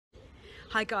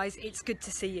Hi guys, it's good to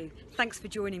see you. Thanks for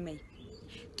joining me.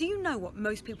 Do you know what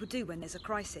most people do when there's a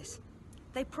crisis?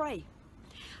 They pray.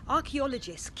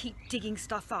 Archaeologists keep digging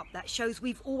stuff up that shows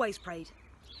we've always prayed.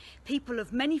 People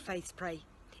of many faiths pray.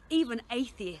 Even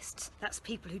atheists, that's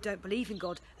people who don't believe in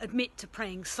God, admit to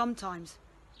praying sometimes.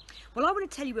 Well, I want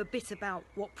to tell you a bit about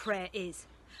what prayer is.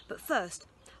 But first,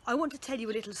 I want to tell you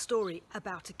a little story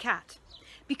about a cat,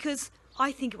 because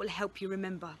I think it will help you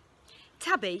remember.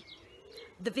 Tabby,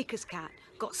 the vicar's cat,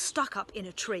 got stuck up in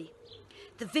a tree.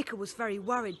 The vicar was very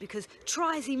worried because,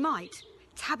 try as he might,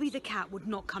 Tabby the cat would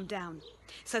not come down.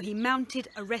 So he mounted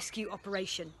a rescue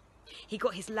operation. He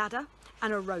got his ladder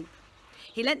and a rope.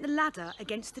 He leant the ladder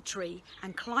against the tree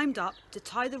and climbed up to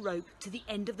tie the rope to the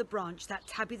end of the branch that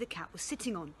Tabby the cat was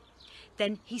sitting on.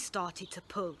 Then he started to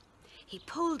pull. He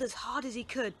pulled as hard as he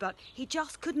could, but he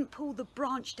just couldn't pull the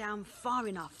branch down far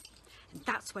enough. And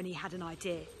that's when he had an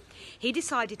idea. He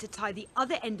decided to tie the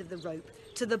other end of the rope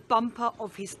to the bumper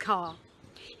of his car.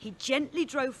 He gently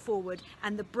drove forward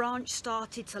and the branch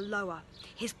started to lower.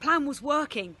 His plan was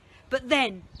working, but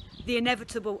then the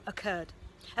inevitable occurred.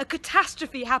 A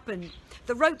catastrophe happened.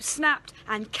 The rope snapped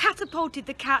and catapulted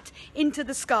the cat into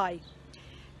the sky.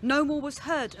 No more was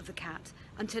heard of the cat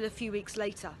until a few weeks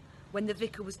later, when the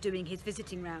vicar was doing his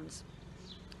visiting rounds.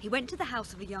 He went to the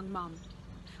house of a young mum.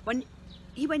 When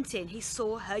he went in, he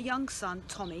saw her young son,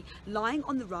 Tommy, lying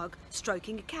on the rug,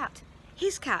 stroking a cat.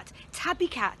 His cat, Tabby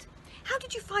Cat. "How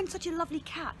did you find such a lovely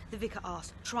cat?" the vicar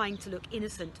asked, trying to look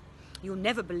innocent. "You'll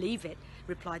never believe it,"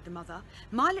 replied the mother.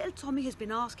 "My little Tommy has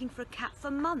been asking for a cat for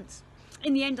months.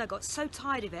 In the end, I got so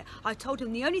tired of it, I told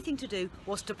him the only thing to do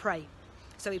was to pray.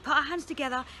 So we put our hands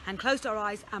together and closed our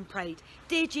eyes and prayed,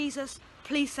 'Dear Jesus,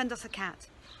 please send us a cat.'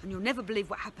 And you'll never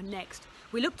believe what happened next.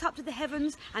 We looked up to the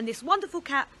heavens and this wonderful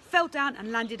cat fell down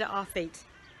and landed at our feet."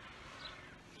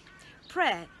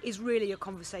 Prayer is really a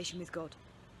conversation with God.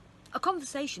 A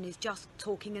conversation is just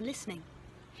talking and listening.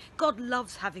 God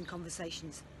loves having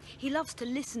conversations. He loves to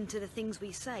listen to the things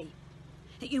we say.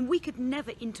 We could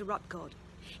never interrupt God.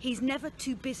 He's never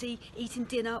too busy eating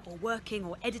dinner or working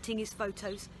or editing his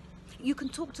photos. You can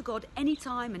talk to God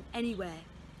anytime and anywhere.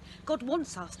 God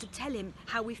wants us to tell him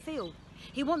how we feel.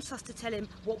 He wants us to tell him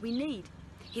what we need.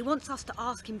 He wants us to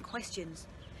ask him questions,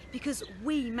 because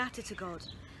we matter to God.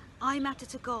 I matter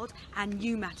to God and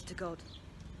you matter to God.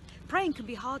 Praying can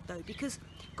be hard though, because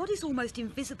God is almost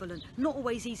invisible and not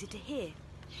always easy to hear.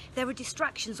 There are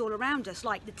distractions all around us,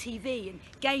 like the TV and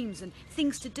games and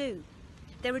things to do.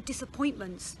 There are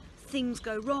disappointments, things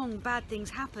go wrong, bad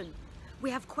things happen. We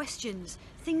have questions,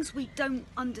 things we don't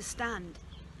understand.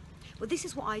 Well, this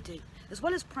is what I do. As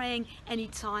well as praying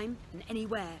anytime and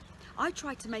anywhere, I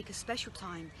try to make a special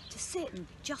time to sit and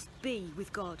just be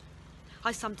with God.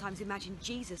 I sometimes imagine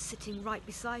Jesus sitting right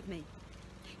beside me.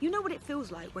 You know what it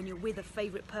feels like when you're with a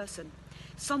favourite person,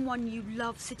 someone you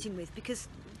love sitting with because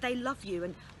they love you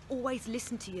and always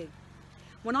listen to you.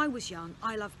 When I was young,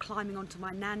 I loved climbing onto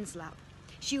my nan's lap.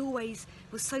 She always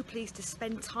was so pleased to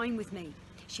spend time with me.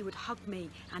 She would hug me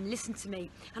and listen to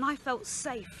me, and I felt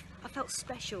safe, I felt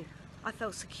special, I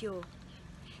felt secure.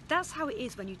 That's how it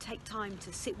is when you take time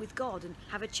to sit with God and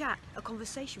have a chat, a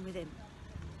conversation with him.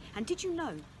 And did you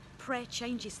know, prayer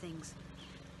changes things?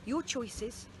 Your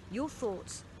choices, your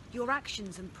thoughts, your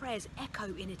actions and prayers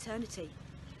echo in eternity.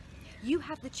 You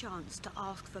have the chance to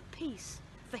ask for peace,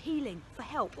 for healing, for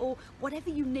help, or whatever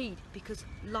you need, because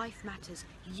life matters,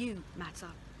 you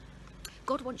matter.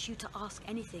 God wants you to ask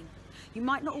anything. You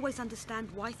might not always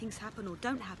understand why things happen or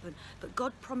don't happen, but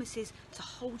God promises to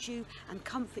hold you and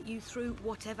comfort you through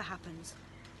whatever happens.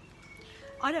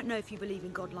 I don't know if you believe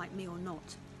in God like me or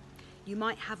not. You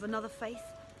might have another faith.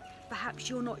 Perhaps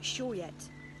you're not sure yet,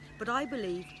 but I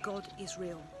believe God is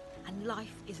real and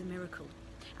life is a miracle.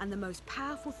 And the most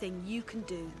powerful thing you can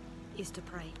do is to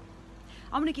pray.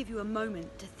 I'm going to give you a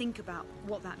moment to think about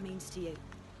what that means to you.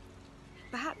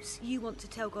 Perhaps you want to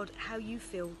tell God how you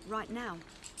feel right now.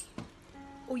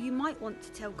 Or you might want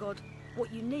to tell God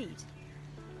what you need.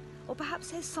 Or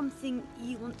perhaps there's something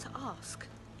you want to ask.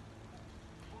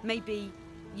 Maybe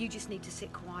you just need to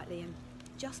sit quietly and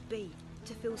just be,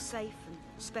 to feel safe and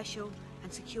special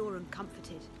and secure and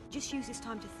comforted. Just use this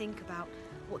time to think about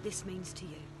what this means to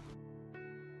you.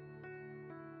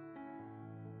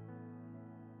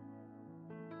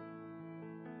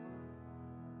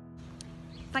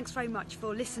 Thanks very much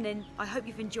for listening. I hope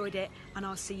you've enjoyed it, and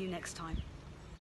I'll see you next time.